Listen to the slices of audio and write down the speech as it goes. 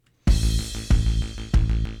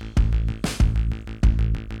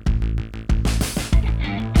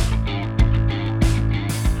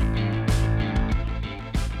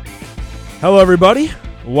Hello, everybody.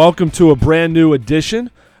 Welcome to a brand new edition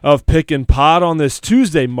of Pick and Pod on this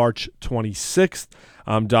Tuesday, March 26th.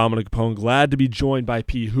 I'm Dominic Pone, glad to be joined by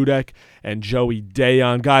P. Hudek and Joey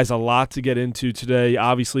Dayon. Guys, a lot to get into today.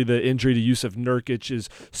 Obviously, the injury to Jusuf Nurkic is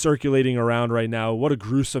circulating around right now. What a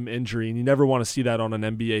gruesome injury, and you never want to see that on an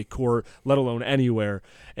NBA court, let alone anywhere.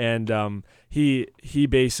 And he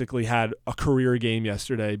basically had a career game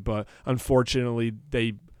yesterday, but unfortunately,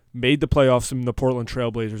 they made the playoffs in the Portland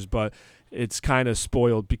Trailblazers, but it's kind of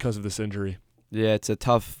spoiled because of this injury. Yeah, it's a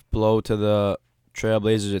tough blow to the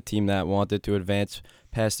Trailblazers, a team that wanted to advance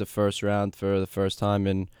past the first round for the first time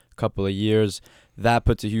in a couple of years. That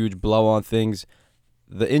puts a huge blow on things.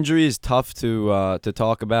 The injury is tough to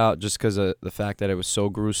talk about just because of the fact that it was so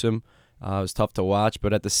gruesome. It was tough to watch,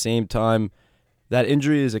 but at the same time, that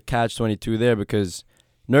injury is a catch-22 there because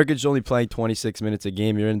Nurkic is only playing 26 minutes a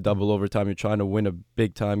game. You're in double overtime. You're trying to win a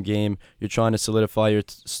big-time game. You're trying to solidify your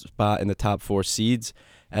spot in the top 4 seeds.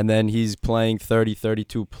 And then he's playing 30,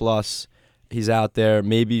 32 plus. He's out there.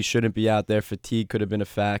 Maybe he shouldn't be out there. Fatigue could have been a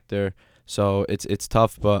factor. So it's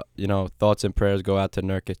tough, but, thoughts and prayers go out to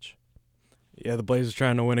Nurkic. Yeah, the Blazers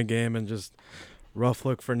trying to win a game and just rough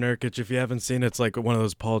look for Nurkic. If you haven't seen it, it's like one of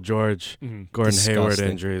those Paul George, Gordon Hayward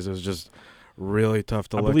injuries. It was just really tough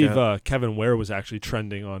to look at. I believe Kevin Ware was actually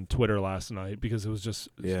trending on Twitter last night because it was just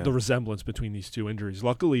the resemblance between these two injuries.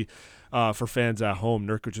 Luckily, for fans at home,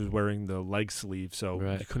 Nurkic was wearing the leg sleeve, so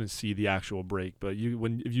you couldn't see the actual break. But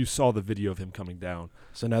if you saw the video of him coming down.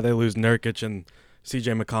 So now they lose Nurkic, and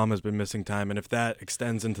CJ McCollum has been missing time. And if that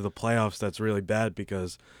extends into the playoffs, that's really bad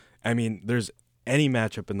because, there's any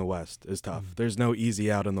matchup in the West is tough. There's no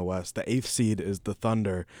easy out in the West. The 8th seed is the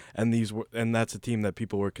Thunder, and that's a team that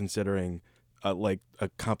people were considering like a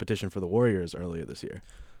competition for the Warriors earlier this year.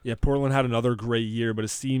 Yeah, Portland had another great year, but it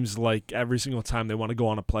seems like every single time they want to go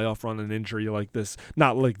on a playoff run, an injury like this,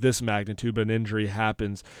 not like this magnitude, but an injury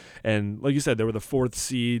happens. And like you said, they were the 4th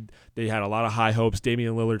seed. They had a lot of high hopes.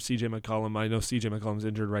 Damian Lillard, CJ McCollum. I know CJ McCollum's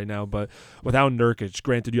injured right now, but without Nurkic,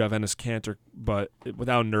 granted you have Enes Kanter, but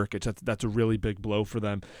without Nurkic, that's a really big blow for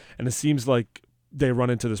them. And it seems like they run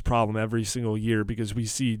into this problem every single year because we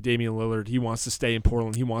see Damian Lillard, he wants to stay in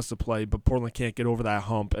Portland, he wants to play, but Portland can't get over that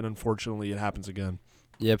hump, and unfortunately it happens again.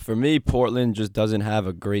 Yeah, for me, Portland just doesn't have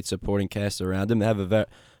a great supporting cast around them. They have a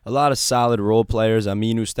lot of solid role players.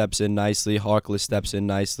 Aminu steps in nicely. Harkless steps in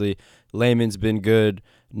nicely. Layman's been good.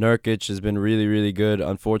 Nurkic has been really, really good.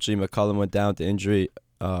 Unfortunately, McCollum went down to injury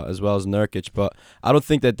as well as Nurkic, but I don't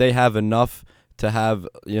think that they have enough to have,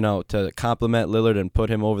 to complement Lillard and put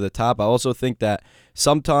him over the top. I also think that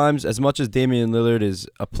sometimes, as much as Damian Lillard is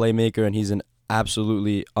a playmaker and he's an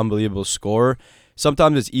absolutely unbelievable scorer,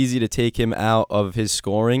 sometimes it's easy to take him out of his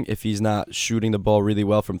scoring if he's not shooting the ball really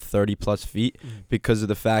well from 30-plus feet because of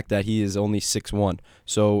the fact that he is only 6'1".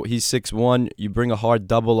 So he's 6'1". You bring a hard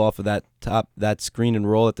double off of that screen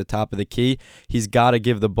and roll at the top of the key. He's got to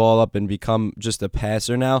give the ball up and become just a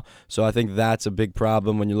passer now. So I think that's a big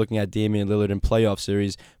problem when you're looking at Damian Lillard in playoff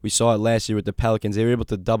series. We saw it last year with the Pelicans. They were able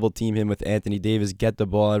to double team him with Anthony Davis, get the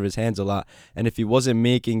ball out of his hands a lot. And if he wasn't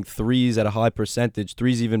making threes at a high percentage,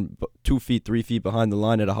 threes even 2 feet, 3 feet behind the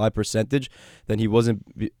line at a high percentage, then he wasn't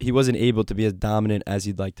able to be as dominant as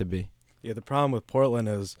he'd like to be. Yeah, the problem with Portland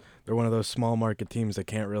is they're one of those small market teams that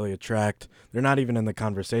can't really attract. They're not even in the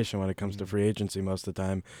conversation when it comes to free agency most of the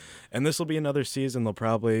time. And this will be another season they'll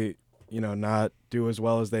probably, not do as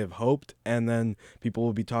well as they have hoped. And then people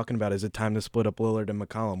will be talking about, is it time to split up Lillard and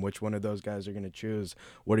McCollum? Which one of those guys are going to choose?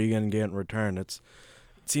 What are you going to get in return? It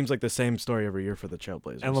seems like the same story every year for the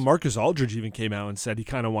Trailblazers. And LaMarcus Aldridge even came out and said he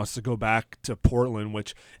kind of wants to go back to Portland,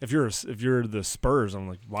 which if you're the Spurs, I'm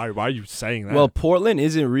like, why are you saying that? Well, Portland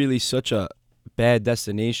isn't really such a bad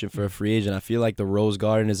destination for a free agent. I feel like the Rose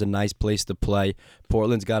Garden is a nice place to play.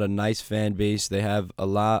 Portland's got a nice fan base. They have a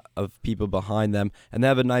lot of people behind them, and they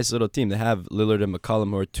have a nice little team. They have Lillard and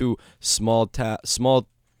McCollum, who are two small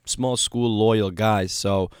school loyal guys.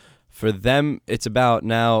 So for them, it's about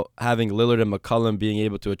now having Lillard and McCollum being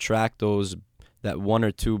able to attract that 1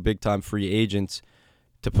 or 2 big-time free agents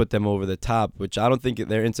to put them over the top, which I don't think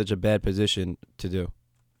they're in such a bad position to do.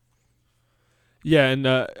 Yeah, and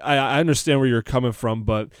I understand where you're coming from,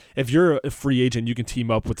 but if you're a free agent, you can team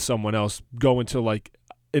up with someone else, go into like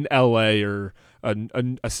an LA or a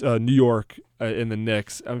New York in the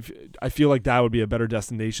Knicks. I feel like that would be a better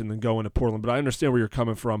destination than going to Portland. But I understand where you're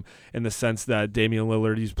coming from in the sense that Damian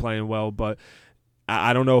Lillard, he's playing well, but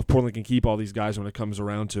I don't know if Portland can keep all these guys when it comes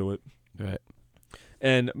around to it. Right.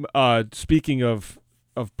 And speaking of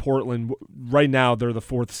Portland, right now they're the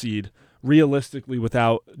 4th seed. Realistically,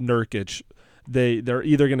 without Nurkic, they're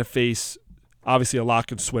either going to face obviously a lot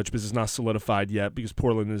can switch because it's not solidified yet because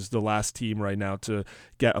Portland is the last team right now to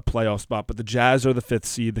get a playoff spot. But the Jazz are the 5th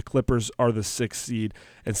seed, the Clippers are the 6th seed,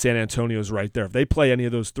 and San Antonio is right there. If they play any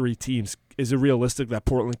of those 3 teams, is it realistic that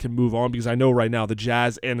Portland can move on? Because I know right now the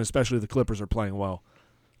Jazz and especially the Clippers are playing well.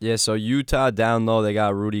 Yeah, so Utah down low, they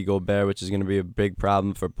got Rudy Gobert, which is going to be a big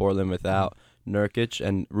problem for Portland without Nurkic.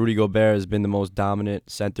 And Rudy Gobert has been the most dominant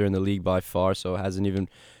center in the league by far, so it hasn't even,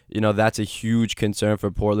 that's a huge concern for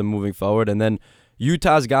Portland moving forward. And then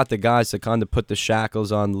Utah's got the guys to kind of put the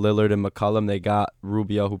shackles on Lillard and McCollum. They got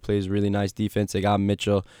Rubio, who plays really nice defense. They got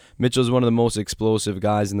Mitchell. Mitchell's one of the most explosive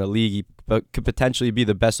guys in the league. He could potentially be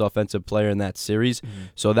the best offensive player in that series. Mm-hmm.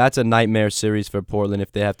 So that's a nightmare series for Portland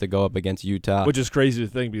if they have to go up against Utah. Which is crazy to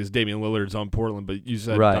think because Damian Lillard's on Portland, but you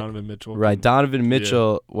said right. Donovan Mitchell. Right, Donovan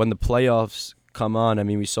Mitchell, when the playoffs come on, I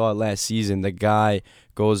mean, we saw it last season. The guy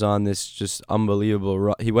goes on this just unbelievable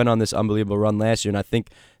run. He went on this unbelievable run last year, and I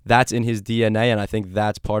think that's in his DNA, and I think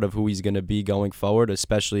that's part of who he's going to be going forward,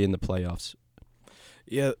 especially in the playoffs.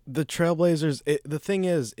 Yeah, the Trailblazers, the thing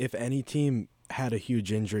is, if any team had a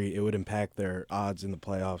huge injury, it would impact their odds in the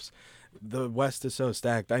playoffs. The West is so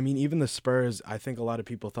stacked. I mean, even the Spurs, I think a lot of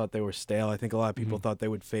people thought they were stale. I think a lot of people thought they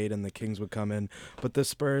would fade and the Kings would come in. But the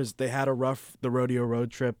Spurs, they had the rodeo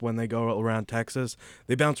road trip when they go around Texas.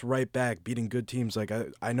 They bounce right back, beating good teams. Like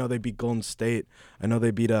I know they beat Golden State. I know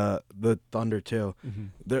they beat the Thunder too. Mm-hmm.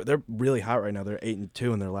 They're really hot right now. They're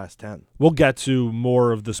 8-2 in their last 10. We'll get to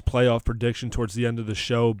more of this playoff prediction towards the end of the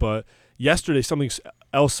show, but yesterday something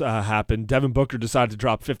else happened. Devin Booker decided to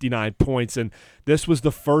drop 59 points, and this was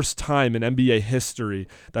the first time in NBA history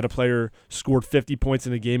that a player scored 50 points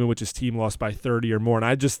in a game in which his team lost by 30 or more, and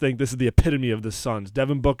I just think this is the epitome of the Suns.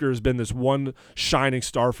 Devin Booker has been this one shining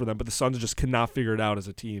star for them, but the Suns just cannot figure it out as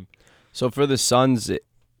a team. So for the Suns,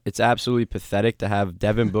 it's absolutely pathetic to have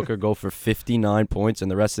Devin Booker go for 59 points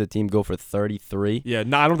and the rest of the team go for 33. Yeah,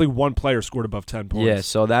 no, I don't think one player scored above 10 points. Yeah,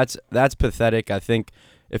 so that's pathetic. I think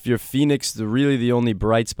if you're Phoenix, the only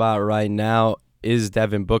bright spot right now is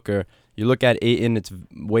Devin Booker. You look at Ayton, it's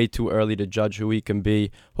way too early to judge who he can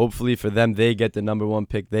be. Hopefully for them, they get the number 1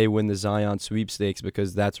 pick. They win the Zion sweepstakes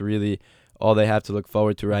because that's really all they have to look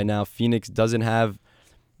forward to right now. Phoenix doesn't have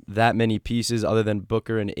that many pieces other than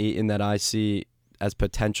Booker and Ayton that I see as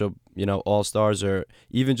potential, all-stars or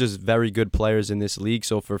even just very good players in this league.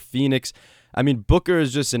 So for Phoenix, I mean, Booker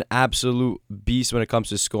is just an absolute beast when it comes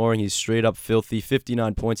to scoring. He's straight up filthy.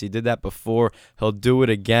 59 points. He did that before. He'll do it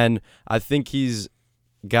again. I think he's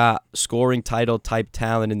got scoring title type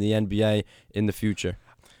talent in the NBA in the future.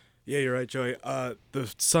 Yeah, you're right, Joey.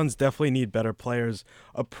 The Suns definitely need better players.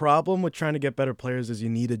 A problem with trying to get better players is you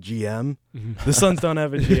need a GM. The Suns don't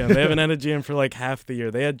have a GM. They haven't had a GM for like half the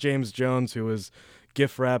year. They had James Jones, who was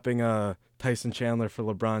gift wrapping Tyson Chandler for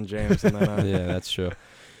LeBron James. And then, yeah, that's true.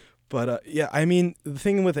 But, I mean, the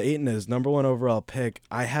thing with Ayton is number 1 overall pick.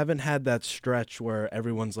 I haven't had that stretch where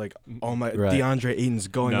everyone's like, oh, my, right. DeAndre Ayton's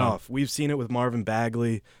going off. We've seen it with Marvin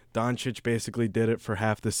Bagley. Doncic basically did it for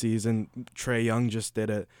half the season. Trae Young just did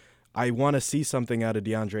it. I want to see something out of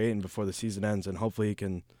DeAndre Ayton before the season ends, and hopefully he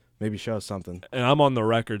can maybe show us something. And I'm on the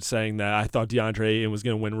record saying that I thought DeAndre Ayton was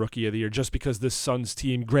going to win Rookie of the Year just because this Suns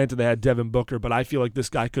team, granted they had Devin Booker, but I feel like this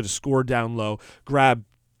guy could have scored down low, grabbed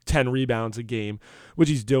 10 rebounds a game, which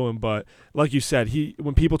he's doing. But like you said,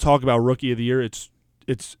 when people talk about Rookie of the Year, it's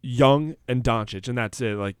Young and Doncic, and that's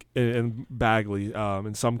it. Like and Bagley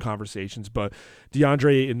in some conversations, but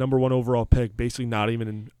DeAndre Ayton, number 1 overall pick, basically not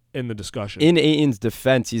even in the discussion. In Ayton's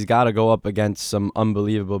defense, he's got to go up against some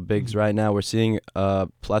unbelievable bigs right now. We're seeing a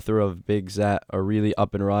plethora of bigs that are really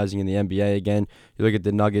up and rising in the NBA again. You look at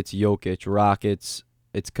the Nuggets, Jokic, Rockets,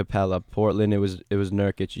 it's Capella. Portland, it was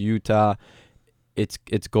Nurkic. Utah,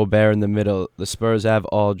 it's Gobert in the middle. The Spurs have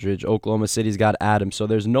Aldridge. Oklahoma City's got Adams. So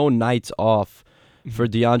there's no nights off for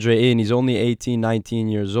DeAndre Ayton. He's only 18, 19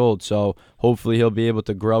 years old, so hopefully he'll be able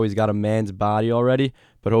to grow. He's got a man's body already,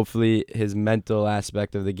 but hopefully his mental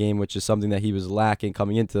aspect of the game, which is something that he was lacking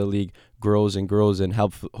coming into the league, grows and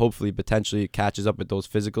hopefully potentially catches up with those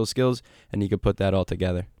physical skills, and he could put that all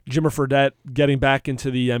together. Jimmer Fredette getting back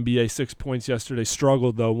into the NBA, 6 points yesterday.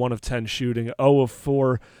 Struggled, though, 1 of 10 shooting, 0 of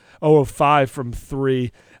 4, 0 of 5 from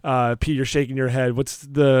 3. Pete, you're shaking your head. What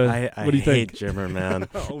do you think? I hate Jimmer, man.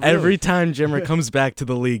 Oh, really? Every time Jimmer comes back to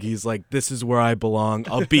the league, he's like, this is where I belong.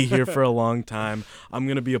 I'll be here for a long time. I'm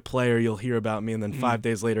going to be a player. You'll hear about me. And then 5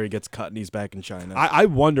 days later, he gets cut and he's back in China. I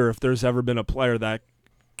wonder if there's ever been a player that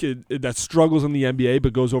struggles in the NBA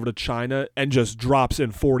but goes over to China and just drops in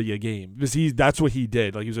 40 a game. Because that's what he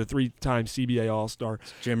did. Like, he was a 3-time CBA All-Star.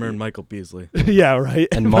 Jimmer and Michael Beasley. Yeah, right.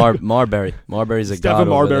 And Marbury. Marbury's a god over there. Stephen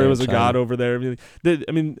Marbury was a god over there.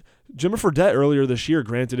 I mean, Jimmer Fredette earlier this year,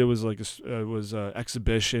 granted it was like a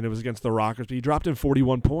exhibition, it was against the Rockets, but he dropped in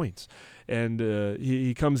 41 points. And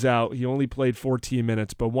he comes out, he only played 14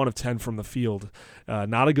 minutes, but 1 of 10 from the field.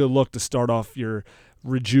 Not a good look to start off your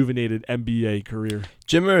rejuvenated NBA career.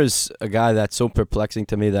 Jimmer is a guy that's so perplexing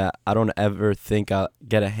to me that I don't ever think I'll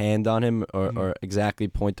get a hand on him or exactly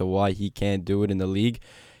point to why he can't do it in the league.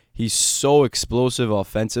 He's so explosive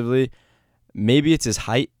offensively. Maybe it's his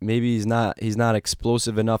height. Maybe he's not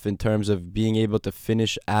explosive enough in terms of being able to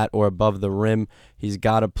finish at or above the rim. He's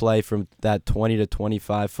got to play from that 20 to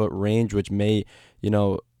 25 foot range, which may,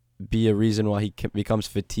 be a reason why he becomes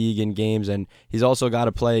fatigued in games. And he's also got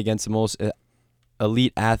to play against the most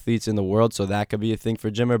elite athletes in the world, so that could be a thing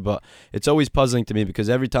for Jimmer. But it's always puzzling to me because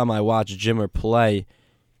every time I watch Jimmer play,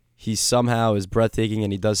 he somehow is breathtaking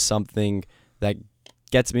and he does something that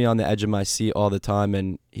gets me on the edge of my seat all the time,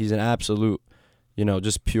 and he's an absolute,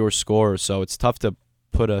 just pure scorer. So it's tough to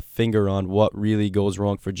put a finger on what really goes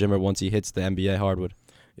wrong for Jimmer once he hits the NBA hardwood.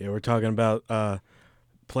 Yeah, we're talking about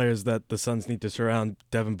players that the Suns need to surround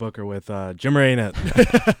Devin Booker with. Jimmer ain't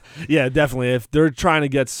it. Yeah, definitely. If they're trying to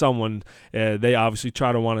get someone, they obviously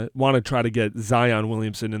want to try to get Zion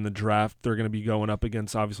Williamson in the draft. They're going to be going up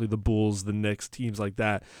against obviously the Bulls, the Knicks, teams like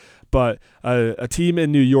that. But a team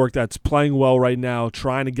in New York that's playing well right now,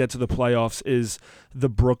 trying to get to the playoffs, is the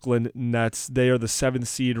Brooklyn Nets. They are the 7th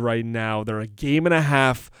seed right now. They're a game and a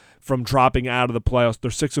half from dropping out of the playoffs.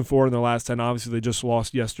 They're 6-4 in their last 10. Obviously, they just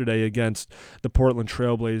lost yesterday against the Portland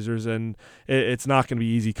Trailblazers, and it's not going to be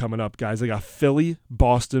easy coming up, guys. They got Philly,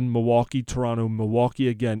 Boston, Milwaukee, Toronto, Milwaukee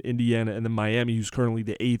again, Indiana, and then Miami, who's currently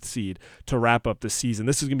the 8th seed, to wrap up the season.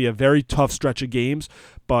 This is going to be a very tough stretch of games,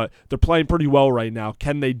 but they're playing pretty well right now.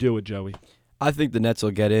 Can they do it, Joey? I think the Nets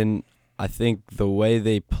will get in. I think the way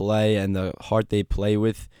they play and the heart they play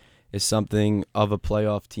with is something of a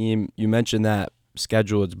playoff team. You mentioned that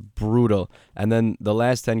schedule, it's brutal, and then the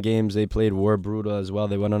last 10 games they played were brutal as well.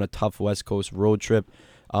 They went on a tough West Coast road trip,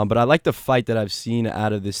 but I like the fight that I've seen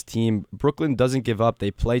out of this team. Brooklyn doesn't give up.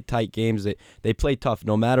 They play tight games. They play tough.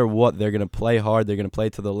 No matter what, they're going to play hard. They're going to play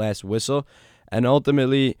to the last whistle, and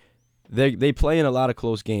ultimately they play in a lot of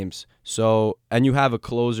close games. So, and you have a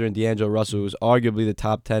closer in D'Angelo Russell, who's arguably the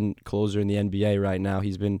top 10 closer in the NBA right now.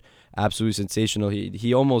 He's been absolutely sensational.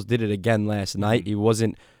 He almost did it again last night. He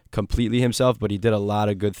wasn't completely himself, but he did a lot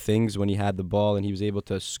of good things when he had the ball, and he was able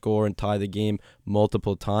to score and tie the game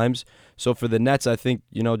multiple times. So for the Nets, I think,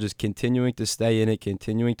 just continuing to stay in it,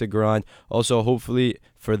 continuing to grind. Also, hopefully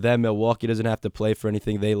for them, Milwaukee doesn't have to play for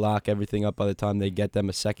anything. They lock everything up by the time they get them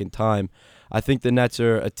a second time. I think the Nets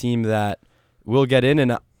are a team that will get in,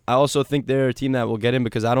 and I also think they're a team that will get in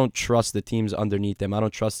because I don't trust the teams underneath them. I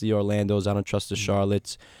don't trust the Orlandos. I don't trust the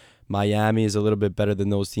Charlottes. Miami is a little bit better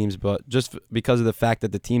than those teams, but just because of the fact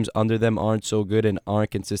that the teams under them aren't so good and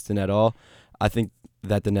aren't consistent at all, I think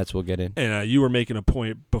that the Nets will get in. And you were making a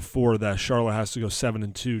point before that Charlotte has to go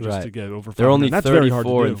 7-2 just to get over 500. They're only That's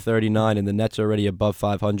 34 and 39, and the Nets are already above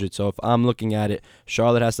 500. So if I'm looking at it,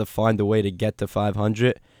 Charlotte has to find a way to get to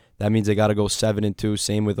 500. That means they got to go 7-2.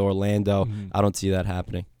 Same with Orlando. I don't see that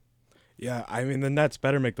happening. Yeah, I mean, the Nets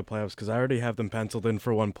better make the playoffs because I already have them penciled in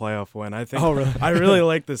for one playoff win. I think. Oh, really? I really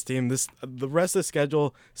like this team. The rest of the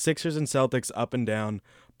schedule: Sixers and Celtics up and down,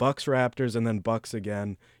 Bucks, Raptors, and then Bucks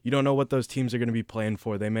again. You don't know what those teams are going to be playing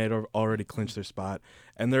for. They may have already clinched their spot,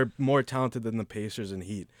 and they're more talented than the Pacers and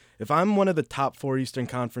Heat. If I'm one of the top 4 Eastern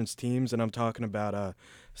Conference teams, and I'm talking about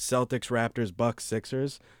Celtics, Raptors, Bucks,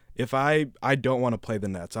 Sixers. If I don't want to play the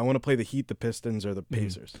Nets, I want to play the Heat, the Pistons, or the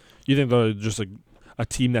Pacers. You think they're just a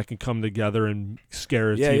team that can come together and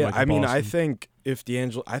scare a team like I mean, Boston?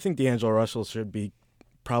 I think D'Angelo Russell should be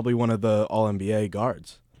probably one of the All-NBA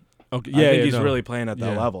guards. Okay, I think he's really playing at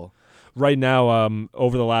that level. Right now,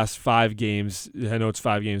 over the last 5 games, I know it's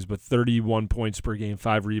 5 games, but 31 points per game,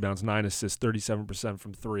 5 rebounds, 9 assists, 37%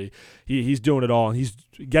 from 3. He's doing it all, and he's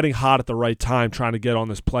getting hot at the right time, trying to get on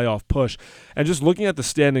this playoff push. And just looking at the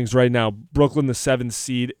standings right now, Brooklyn, the 7th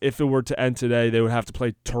seed. If it were to end today, they would have to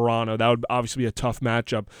play Toronto. That would obviously be a tough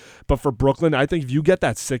matchup. But for Brooklyn, I think if you get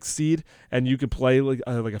that 6th seed and you could play like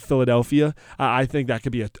a Philadelphia, I think that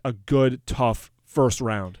could be a good, tough first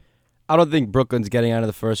round. I don't think Brooklyn's getting out of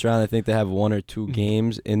the first round. I think they have 1 or 2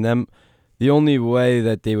 games in them. The only way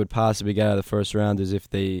that they would possibly get out of the first round is if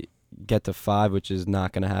they get to 5, which is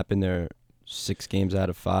not going to happen. They're 6 games out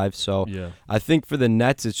of 5. So I think for the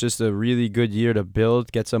Nets, it's just a really good year to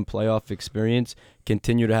build, get some playoff experience,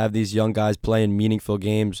 continue to have these young guys playing meaningful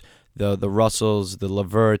games. The Russells, the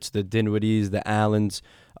LeVerts, the Dinwiddies, the Allens.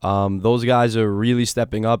 Those guys are really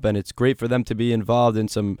stepping up, and it's great for them to be involved in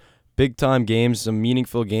some big-time games, some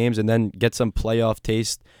meaningful games, and then get some playoff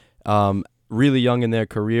taste really young in their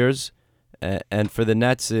careers. And for the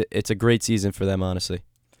Nets, it's a great season for them, honestly.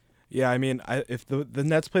 Yeah, I mean, if the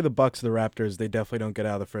Nets play the Bucks or the Raptors, they definitely don't get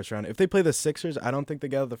out of the first round. If they play the Sixers, I don't think they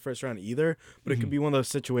get out of the first round either. But it could be one of those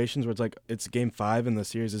situations where it's Game 5 and the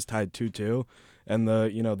series is tied 2-2, and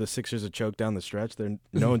the Sixers are choked down the stretch. They're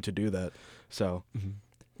known to do that. So,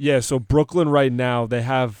 yeah. So Brooklyn right now they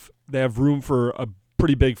have room for a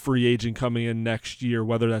pretty big free agent coming in next year,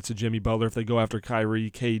 whether that's a Jimmy Butler if they go after Kyrie,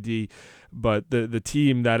 KD. But the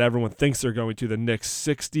team that everyone thinks they're going to, the Knicks,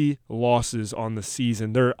 60 losses on the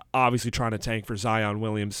season. They're obviously trying to tank for Zion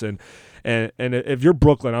Williamson. And if you're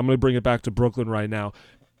Brooklyn, I'm going to bring it back to Brooklyn right now.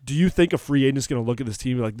 Do you think a free agent's going to look at this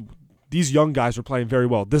team like, these young guys are playing very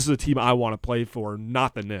well. This is a team I want to play for,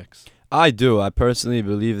 not the Knicks? I do. I personally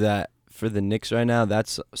believe that for the Knicks right now,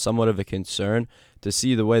 that's somewhat of a concern to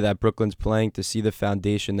see the way that Brooklyn's playing, to see the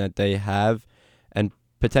foundation that they have, and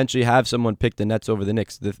potentially have someone pick the Nets over the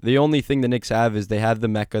Knicks. The only thing the Knicks have is they have the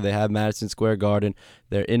Mecca, they have Madison Square Garden,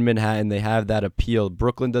 they're in Manhattan, they have that appeal.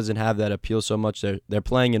 Brooklyn doesn't have that appeal so much. They're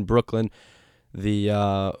playing in Brooklyn. The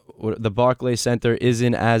Barclays Center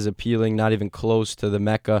isn't as appealing, not even close to the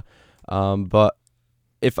Mecca. But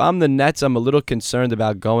if I'm the Nets, I'm a little concerned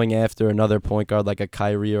about going after another point guard like a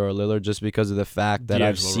Kyrie or a Lillard, just because of the fact that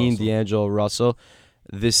I've seen D'Angelo Russell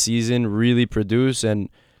this season really produce. And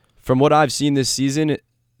from what I've seen this season,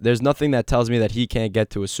 there's nothing that tells me that he can't get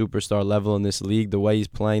to a superstar level in this league, the way he's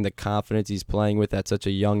playing, the confidence he's playing with at such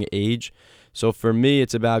a young age. So for me,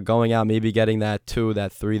 it's about going out, maybe getting that 2,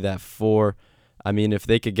 that 3, that 4. I mean, if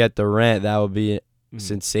they could get Durant, that would be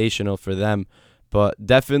sensational for them. But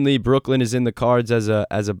definitely Brooklyn is in the cards as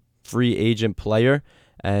a free agent player,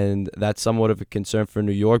 and that's somewhat of a concern for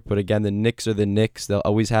New York. But again, the Knicks are the Knicks. They'll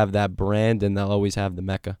always have that brand, and they'll always have the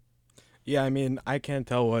Mecca. Yeah, I mean, I can't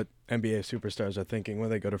tell what NBA superstars are thinking when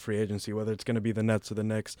they go to free agency, whether it's going to be the Nets or the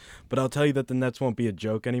Knicks. But I'll tell you that the Nets won't be a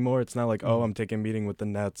joke anymore. It's not like, oh, I'm taking a meeting with the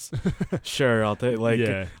Nets. Sure, I'll take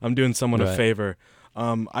I'm doing someone a favor.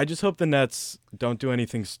 I just hope the Nets don't do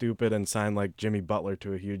anything stupid and sign like Jimmy Butler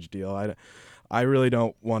to a huge deal. I really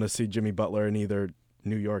don't want to see Jimmy Butler in either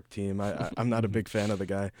New York team. I'm not a big fan of the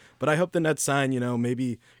guy. But I hope the Nets sign,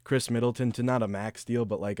 maybe Chris Middleton to not a max deal,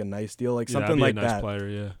 but like a nice deal, like something like that. Yeah, nice player,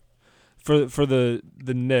 yeah. For the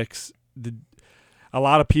Knicks, a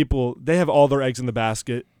lot of people, they have all their eggs in the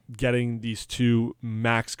basket getting these 2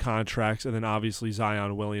 max contracts and then obviously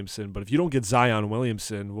Zion Williamson. But if you don't get Zion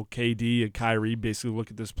Williamson, will KD and Kyrie basically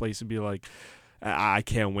look at this place and be like, I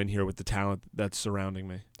can't win here with the talent that's surrounding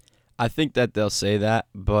me? I think that they'll say that,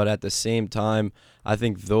 but at the same time, I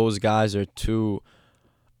think those guys are 2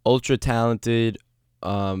 ultra-talented,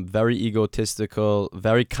 very egotistical,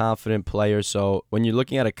 very confident players. So when you're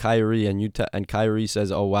looking at a Kyrie and Kyrie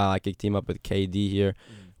says, oh, wow, I could team up with KD here.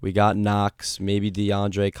 We got Knox. Maybe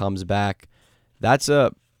DeAndre comes back. That's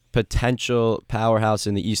a potential powerhouse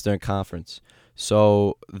in the Eastern Conference.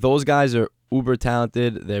 So those guys are uber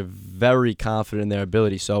talented. They're very confident in their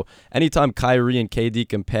ability. So anytime Kyrie and KD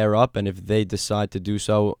can pair up, and if they decide to do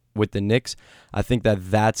so with the Knicks, I think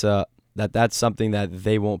that's something that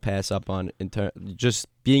they won't pass up on. Just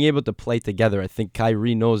being able to play together. I think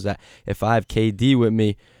Kyrie knows that if I have KD with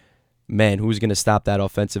me, man, who's going to stop that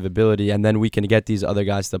offensive ability? And then we can get these other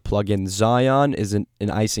guys to plug in. Zion isn't an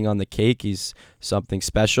icing on the cake. He's something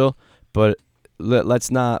special. But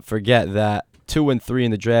let's not forget that 2 and 3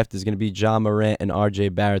 in the draft is going to be Ja Morant and R.J.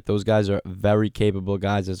 Barrett. Those guys are very capable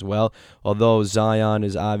guys as well. Although Zion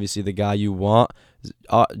is obviously the guy you want,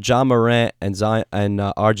 Ja Morant and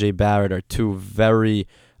R.J. Barrett are 2 very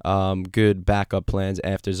good backup plans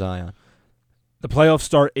after Zion. The playoffs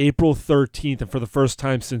start April 13th, and for the first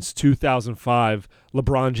time since 2005,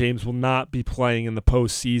 LeBron James will not be playing in the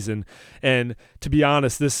postseason. And to be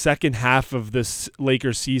honest, this second half of this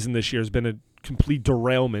Lakers season this year has been a complete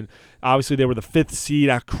derailment. Obviously, they were the 5th seed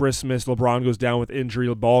at Christmas. LeBron goes down with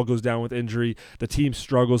injury. Ball goes down with injury. The team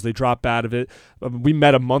struggles. They drop out of it. We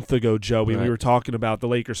met a month ago, Joey. Right. We were talking about the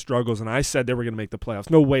Lakers' struggles, and I said they were going to make the playoffs.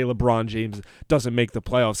 No way LeBron James doesn't make the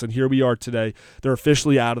playoffs. And here we are today. They're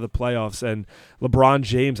officially out of the playoffs. And LeBron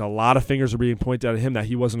James, a lot of fingers are being pointed at him that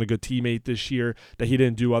he wasn't a good teammate this year, that he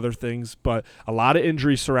didn't do other things. But a lot of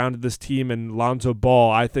injuries surrounded this team, and Lonzo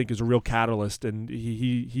Ball, I think, is a real catalyst. And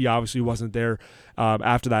he obviously wasn't there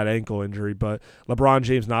after that ankle injury. But LeBron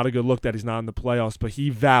James, not a good look that he's not in the playoffs, but he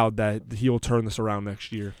vowed that he will turn this around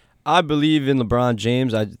next year. I believe in LeBron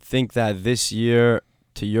James. I think that this year,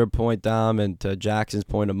 to your point, Dom, and to Jackson's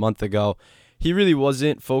point a month ago, he really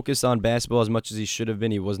wasn't focused on basketball as much as he should have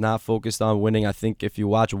been. He was not focused on winning. I think if you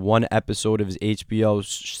watch one episode of his HBO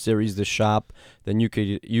series, The Shop, then you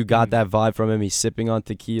got that vibe from him. He's sipping on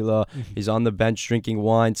tequila. He's on the bench drinking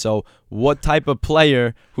wine. So what type of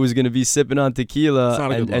player who's going to be sipping on tequila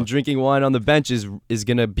and drinking wine on the bench is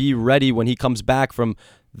going to be ready when he comes back from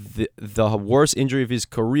the worst injury of his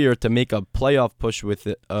career to make a playoff push with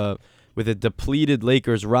a depleted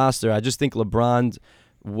Lakers roster? I just think LeBron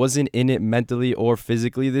wasn't in it mentally or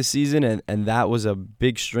physically this season, and that was a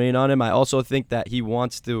big strain on him. I also think that he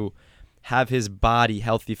wants to have his body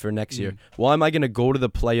healthy for next year. Why am I going to go to the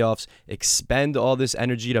playoffs, expend all this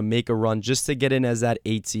energy to make a run just to get in as that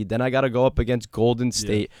 8 seed? Then I got to go up against Golden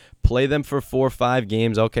State, play them for 4 or 5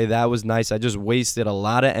 games. Okay, that was nice. I just wasted a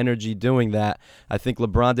lot of energy doing that. I think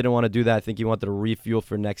LeBron didn't want to do that. I think he wanted to refuel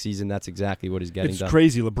for next season. That's exactly what he's getting done. It's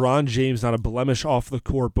crazy. LeBron James, not a blemish off the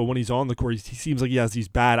court, but when he's on the court, he seems like he has these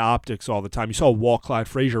bad optics all the time. You saw Walt Clyde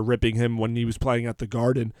Frazier ripping him when he was playing at the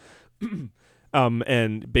Garden.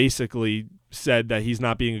 And basically said that he's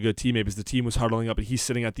not being a good teammate because the team was huddling up and he's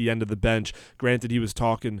sitting at the end of the bench. Granted, he was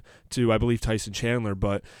talking to, I believe, Tyson Chandler,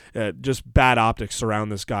 but just bad optics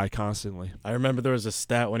surround this guy constantly. I remember there was a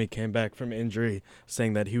stat when he came back from injury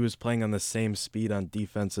saying that he was playing on the same speed on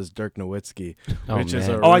defense as Dirk Nowitzki, which is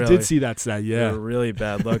I did see that stat, a really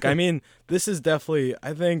bad look. I mean, this is definitely,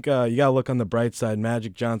 I think you got to look on the bright side.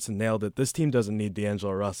 Magic Johnson nailed it. This team doesn't need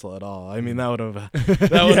D'Angelo Russell at all. I mean, that would have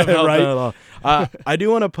helped right? At all. I do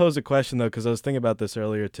want to pose a question, though, because I was thinking about this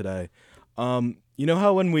earlier today. You know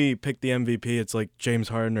how when we pick the MVP, it's like James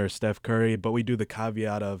Harden or Steph Curry, but we do the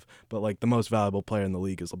caveat of, but like the most valuable player in the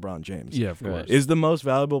league is LeBron James. Yeah, of course. Is the most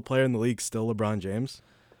valuable player in the league still LeBron James?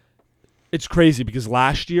 It's crazy because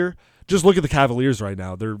last year, just look at the Cavaliers right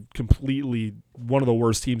now. They're completely one of the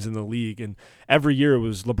worst teams in the league. And every year it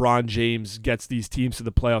was LeBron James gets these teams to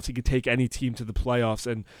the playoffs. He could take any team to the playoffs.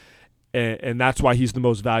 And that's why he's the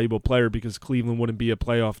most valuable player, because Cleveland wouldn't be a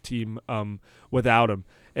playoff team without him.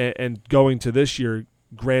 And going to this year,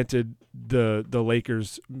 granted, the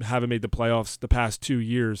Lakers haven't made the playoffs the past 2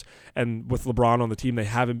 years, and with LeBron on the team, they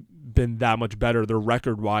haven't been that much better, their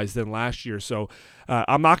record-wise, than last year. So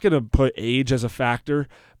I'm not going to put age as a factor,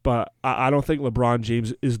 but I don't think LeBron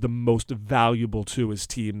James is the most valuable to his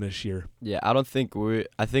team this year. Yeah, I think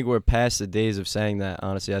we're past the days of saying that,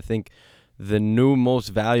 honestly. I think the new most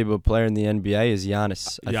valuable player in the NBA is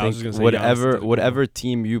Giannis. I think whatever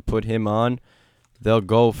team you put him on, they'll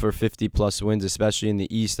go for 50-plus wins, especially in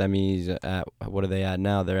the East. I mean, he's at, what are they at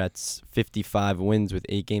now? They're at 55 wins with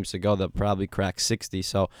 8 games to go. They'll probably crack 60.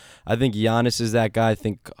 So I think Giannis is that guy. I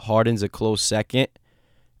think Harden's a close second.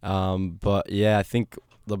 But, yeah, I think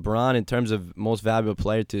LeBron, in terms of most valuable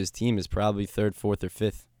player to his team, is probably 3rd, 4th, or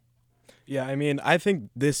 5th. Yeah, I mean, I think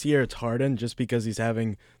this year it's Harden just because he's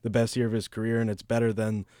having the best year of his career, and it's better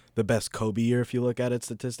than the best Kobe year if you look at it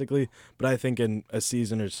statistically. But I think in a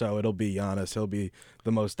season or so, it'll be Giannis. He'll be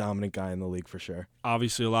the most dominant guy in the league for sure.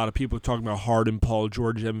 Obviously, a lot of people are talking about Harden, Paul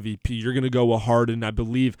George MVP. You're going to go with Harden. I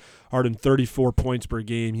believe Harden 34 points per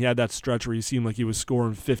game. He had that stretch where he seemed like he was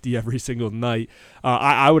scoring 50 every single night.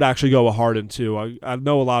 I would actually go with Harden, too. I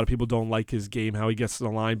know a lot of people don't like his game, how he gets to the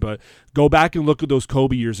line, but go back and look at those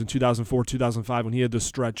Kobe years in 2004, 2005 when he had the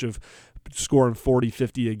stretch of scoring 40,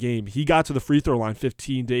 50 a game. He got to the free throw line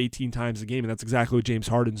 15 to 18 times a game, and that's exactly what James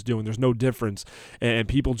Harden's doing. There's no difference, and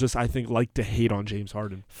people just, I think, like to hate on James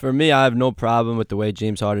Harden. For me, I have no problem with the way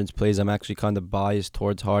James Harden plays. I'm actually kind of biased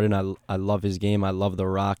towards Harden. I love his game. I love the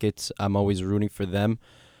Rockets. I'm always rooting for them.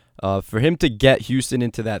 For him to get Houston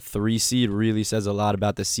into that 3 seed really says a lot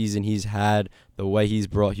about the season he's had, the way he's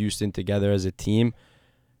brought Houston together as a team.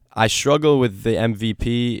 I struggle with the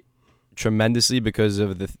MVP tremendously because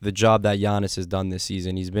of the job that Giannis has done this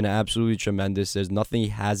season. He's been absolutely tremendous. There's nothing he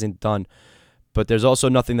hasn't done, but there's also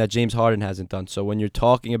nothing that James Harden hasn't done. So when you're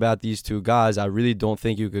talking about these two guys, I really don't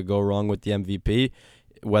think you could go wrong with the MVP,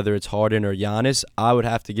 whether it's Harden or Giannis. I would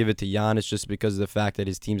have to give it to Giannis just because of the fact that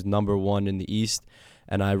his team's number 1 in the East,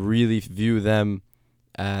 and I really view them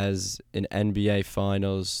as an NBA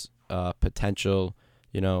Finals potential,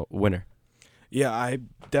 winner. Yeah, I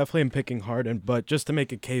definitely am picking Harden, but just to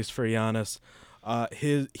make a case for Giannis,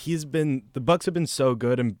 the Bucks have been so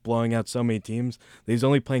good and blowing out so many teams that he's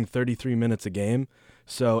only playing 33 minutes a game.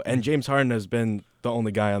 So, and James Harden has been the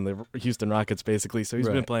only guy on the Houston Rockets basically, so he's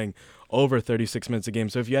been playing over 36 minutes a game.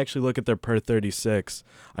 So if you actually look at their per 36,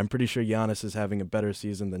 I'm pretty sure Giannis is having a better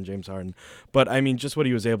season than James Harden. But I mean, just what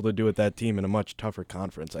he was able to do with that team in a much tougher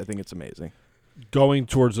conference, I think it's amazing. Going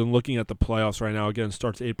towards and looking at the playoffs right now, again,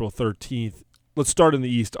 starts April 13th. let's start in the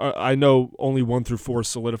East. I know only 1 through 4 is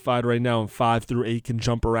solidified right now, and 5 through 8 can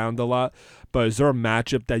jump around a lot. But is there a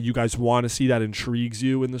matchup that you guys want to see that intrigues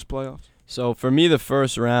you in this playoffs? So for me, the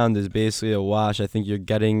first round is basically a wash. I think you're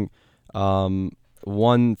getting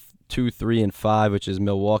 1, 2, 3, and 5, which is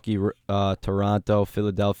Milwaukee, Toronto,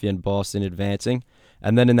 Philadelphia, and Boston advancing.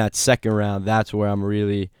 And then in that second round, that's where I'm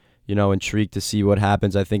really, intrigued to see what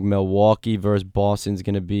happens. I think Milwaukee versus Boston is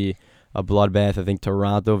going to be a bloodbath. I think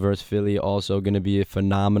Toronto versus Philly also going to be a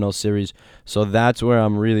phenomenal series. So that's where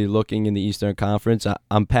I'm really looking in the Eastern Conference.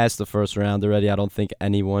 I'm past the first round already. I don't think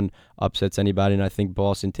anyone upsets anybody, and I think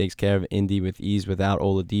Boston takes care of Indy with ease without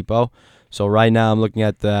Oladipo. So right now I'm looking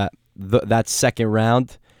at that second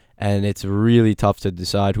round, and it's really tough to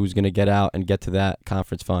decide who's going to get out and get to that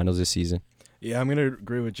conference finals this season. Yeah, I'm going to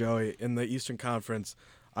agree with Joey. In the Eastern Conference,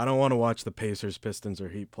 I don't want to watch the Pacers, Pistons, or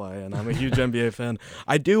Heat play, and I'm a huge NBA fan.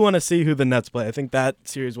 I do want to see who the Nets play. I think that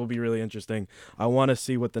series will be really interesting. I want to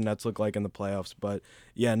see what the Nets look like in the playoffs, but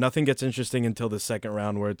yeah, nothing gets interesting until the second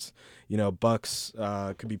round where it's, Bucks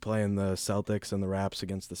could be playing the Celtics and the Raps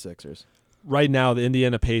against the Sixers. Right now, the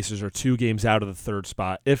Indiana Pacers are 2 games out of the third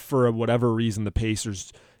spot. If for whatever reason the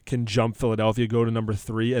Pacers can jump Philadelphia, go to number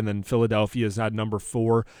 3, and then Philadelphia is at number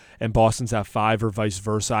 4 and Boston's at 5 or vice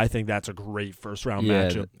versa, I think that's a great first-round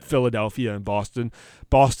matchup, Philadelphia and Boston.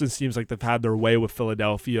 Boston seems like they've had their way with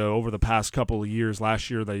Philadelphia over the past couple of years. Last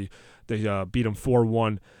year they beat them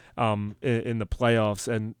 4-1 in the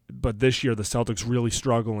playoffs, but this year the Celtics really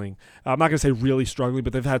struggling. I'm not going to say really struggling,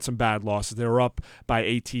 but they've had some bad losses. They were up by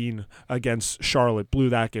 18 against Charlotte, blew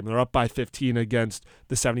that game. They're up by 15 against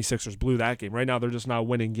the 76ers, blew that game. Right now they're just not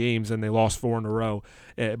winning games, and they lost 4 in a row.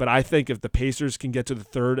 But I think if the Pacers can get to the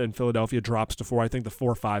third and Philadelphia drops to 4, I think the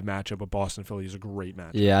 4-5 matchup of Boston-Philly is a great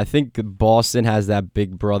matchup. Yeah, I think Boston has that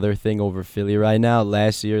big brother thing over Philly right now.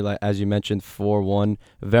 Last year, like as you mentioned, 4-1,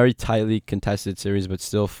 very tightly contested series, but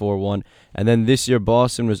still 4-1. And then this year,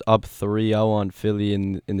 Boston was up 3-0 on Philly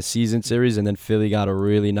in the season series, and then Philly got a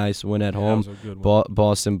really nice win at home. That was a good one.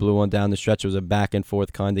 Boston blew one down the stretch. It was a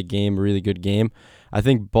back-and-forth kind of game, really good game. I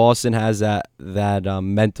think Boston has that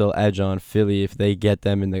mental edge on Philly if they get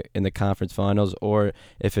them in the conference finals, or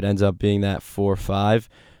if it ends up being that 4-5.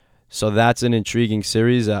 So that's an intriguing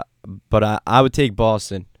series. But I would take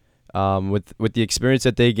Boston. With the experience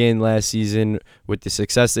that they gained last season, with the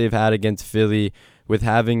success they've had against Philly, with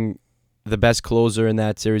having the best closer in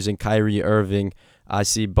that series in Kyrie Irving, I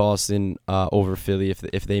see Boston over Philly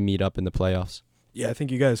if they meet up in the playoffs. Yeah, I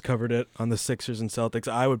think you guys covered it on the Sixers and Celtics.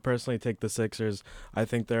 I would personally take the Sixers. I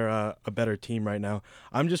think they're a better team right now.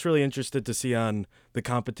 I'm just really interested to see on the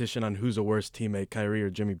competition on who's a worse teammate, Kyrie or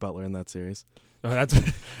Jimmy Butler in that series. Oh, that's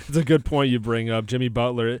a good point you bring up, Jimmy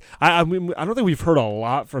Butler. I mean, I don't think we've heard a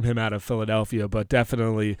lot from him out of Philadelphia, but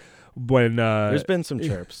definitely when there's been some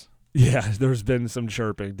chirps. Yeah, there's been some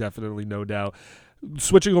chirping, definitely, no doubt.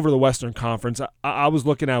 Switching over to the Western Conference, I was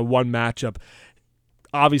looking at one matchup.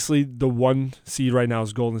 Obviously, the 1 seed right now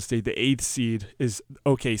is Golden State. The 8th seed is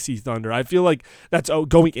OKC Thunder. I feel like that's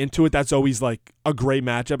going into it. That's always like a great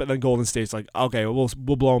matchup, and then Golden State's like, okay, we'll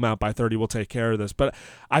blow them out by 30. We'll take care of this. But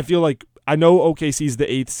I feel like I know OKC's the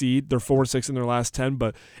 8th seed. They're 4-6 in their last 10.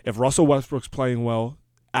 But if Russell Westbrook's playing well,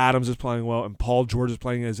 Adams is playing well, and Paul George is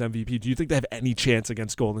playing as MVP, do you think they have any chance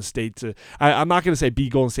against Golden State to I'm not going to say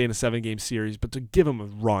beat Golden State in a 7-game series, but to give them a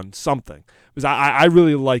run, something? Because I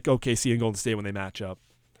really like OKC and Golden State when they match up.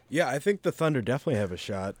 Yeah, I think the Thunder definitely have a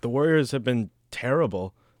shot. The Warriors have been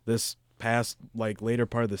terrible this past later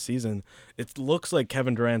part of the season. It looks like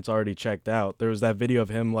Kevin Durant's already checked out. There was that video of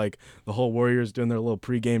him the whole Warriors doing their little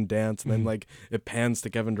pregame dance, and then it pans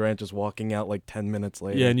to Kevin Durant just walking out 10 minutes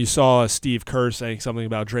later. Yeah, and you saw Steve Kerr saying something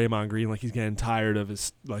about Draymond Green, like he's getting tired of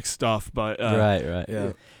his stuff. But right.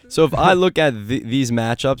 Yeah. So if I look at these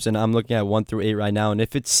matchups, and I'm looking at 1 through 8 right now, and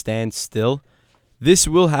if it stands still, this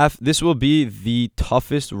will be the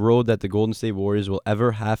toughest road that the Golden State Warriors will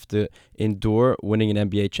ever have to endure winning an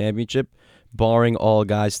NBA championship, barring all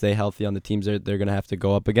guys stay healthy on the teams they're going to have to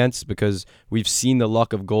go up against, because we've seen the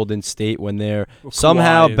luck of Golden State when they're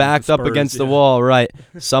somehow backed up against the wall, right?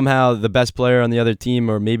 Somehow the best player on the other team,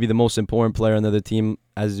 or maybe the most important player on the other team,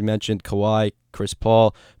 as you mentioned, Kawhi, Chris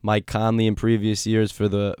Paul, Mike Conley in previous years for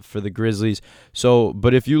the Grizzlies. So,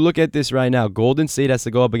 but if you look at this right now, Golden State has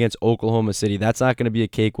to go up against Oklahoma City. That's not going to be a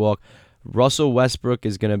cakewalk. Russell Westbrook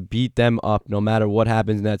is going to beat them up no matter what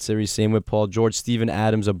happens in that series. Same with Paul George. Steven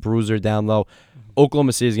Adams, a bruiser down low.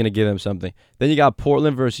 Oklahoma City is going to give them something. Then you got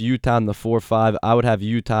Portland versus Utah in the 4-5. I would have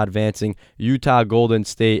Utah advancing. Utah, Golden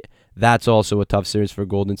State. That's also a tough series for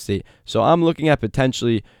Golden State. So I'm looking at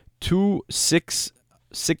potentially 2 6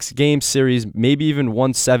 6-game series, maybe even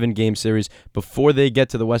one 7-game series before they get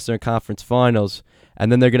to the Western Conference Finals.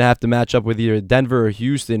 And then they're going to have to match up with either Denver or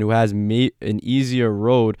Houston, who has an easier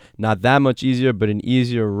road. Not that much easier, but an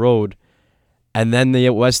easier road. And then the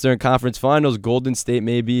Western Conference Finals, Golden State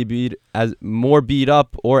may be beat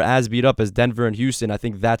up as Denver and Houston. I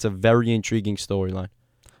think that's a very intriguing storyline.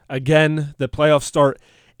 Again, the playoffs start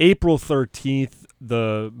April 13th.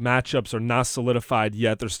 The matchups are not solidified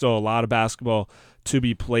yet. There's still a lot of basketball to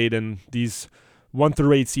be played, and these 1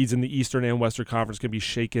 through 8 seeds in the Eastern and Western Conference can be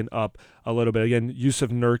shaken up a little bit. Again, Yusuf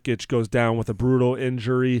Nurkic goes down with a brutal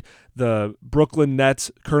injury. The Brooklyn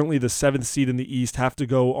Nets, currently the 7th seed in the East, have to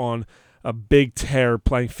go on a big tear,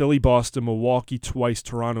 playing Philly, Boston, Milwaukee twice,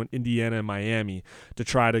 Toronto, and Indiana and Miami to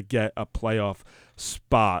try to get a playoff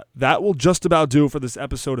spot. That will just about do it for this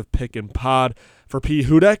episode of Pick and Pod. For P.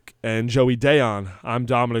 Hudek and Joey Dayon, I'm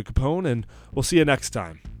Dominic Capone, and we'll see you next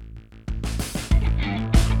time.